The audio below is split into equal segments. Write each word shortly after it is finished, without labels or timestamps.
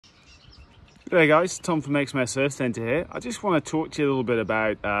G'day guys, Tom from Exmouth Surf Centre here. I just want to talk to you a little bit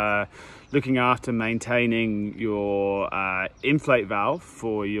about looking after maintaining your inflate valve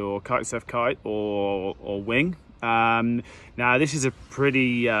for your kite surf kite or wing. Now this is a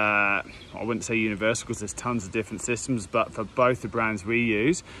pretty, I wouldn't say universal because there's tons of different systems, but for both the brands we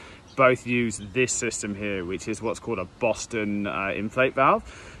use, both use this system here, which is what's called a Boston inflate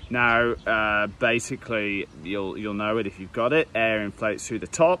valve. Now, basically, you'll know it if you've got it. Air inflates through the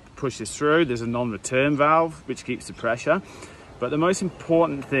top, pushes through. There's a non-return valve, which keeps the pressure. But the most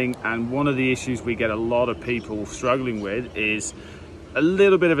important thing, and one of the issues we get a lot of people struggling with, is a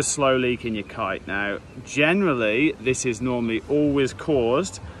little bit of a slow leak in your kite. Now, generally, this is normally always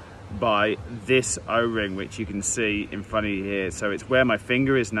caused by this O-ring, which you can see in front of you here. So it's where my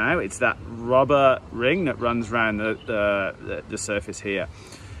finger is now. It's that rubber ring that runs around the surface here.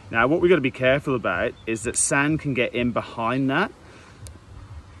 Now, what we've got to be careful about is that sand can get in behind that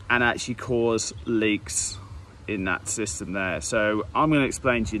and actually cause leaks in that system there. So I'm going to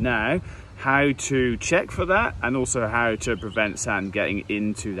explain to you now how to check for that and also how to prevent sand getting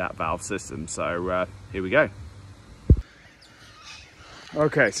into that valve system. So here we go.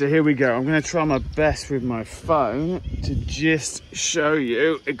 Okay, so here we go. I'm going to try my best with my phone to just show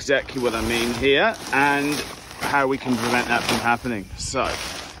you exactly what I mean here and how we can prevent that from happening. So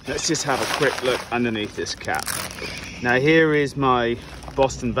let's just have a quick look underneath this cap. Now here is my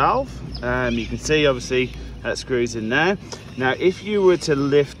Boston valve. You can see obviously that screws in there. Now if you were to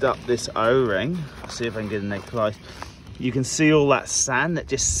lift up this O-ring, see if I can get a neck light, you can see all that sand that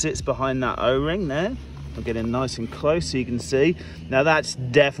just sits behind that O-ring there. I'll get in nice and close so you can see. Now that's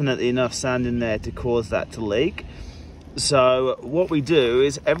definitely enough sand in there to cause that to leak. So what we do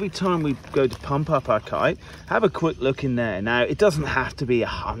is every time we go to pump up our kite, have a quick look in there. Now it doesn't have to be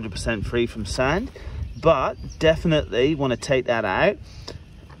 100% free from sand, but definitely want to take that out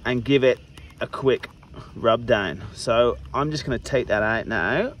and give it a quick rub down. So I'm just going to take that out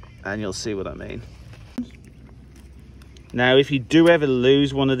now and you'll see what I mean. Now if you do ever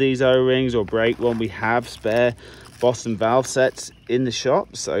lose one of these O-rings or break one, we have spare Boston valve sets in the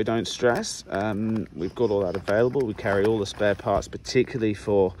shop, so don't stress. We've got all that available. We carry all the spare parts, particularly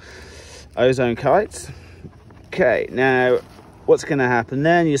for ozone kites. Okay, now what's going to happen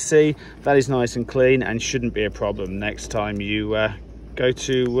then? You see that is nice and clean and shouldn't be a problem next time you go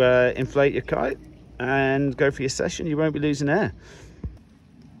to inflate your kite and go for your session. You won't be losing air.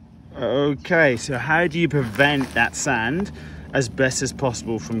 Okay, so how do you prevent that sand as best as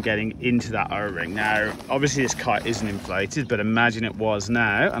possible from getting into that O-ring? Now, obviously this kite isn't inflated, but imagine it was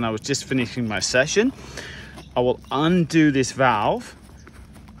now, and I was just finishing my session. I will undo this valve,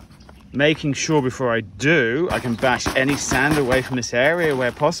 making sure before I do, I can bash any sand away from this area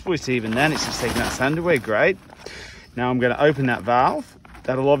where possible. It's even then, it's just taking that sand away, great. Now I'm gonna open that valve.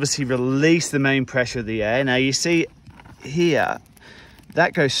 That'll obviously release the main pressure of the air. Now you see here,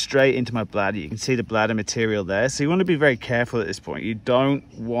 that goes straight into my bladder. You can see the bladder material there. So you want to be very careful at this point. You don't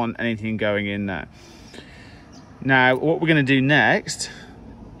want anything going in there. Now, what we're going to do next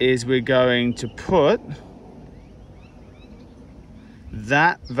is we're going to put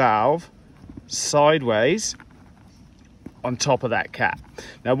that valve sideways on top of that cap.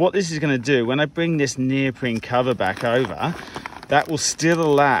 Now, what this is going to do, when I bring this neoprene cover back over, that will still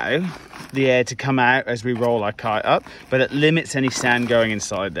allow the air to come out as we roll our kite up, but it limits any sand going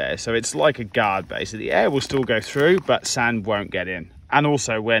inside there. So it's like a guard basically. The air will still go through, but sand won't get in. And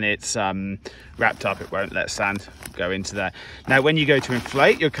also when it's wrapped up, it won't let sand go into there. Now, when you go to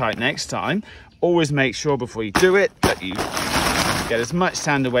inflate your kite next time, always make sure before you do it that you get as much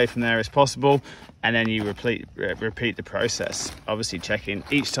sand away from there as possible, and then you repeat the process. Obviously checking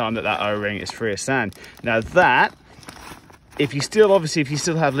each time that that O-ring is free of sand. Now that, if you still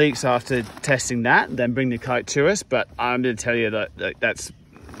have leaks after testing that, then bring the kite to us. But I'm going to tell you that that's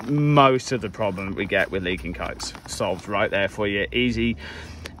most of the problem we get with leaking kites solved right there for you. Easy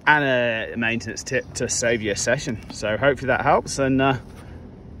and a maintenance tip to save you a session. So hopefully that helps, and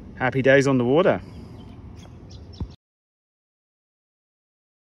happy days on the water.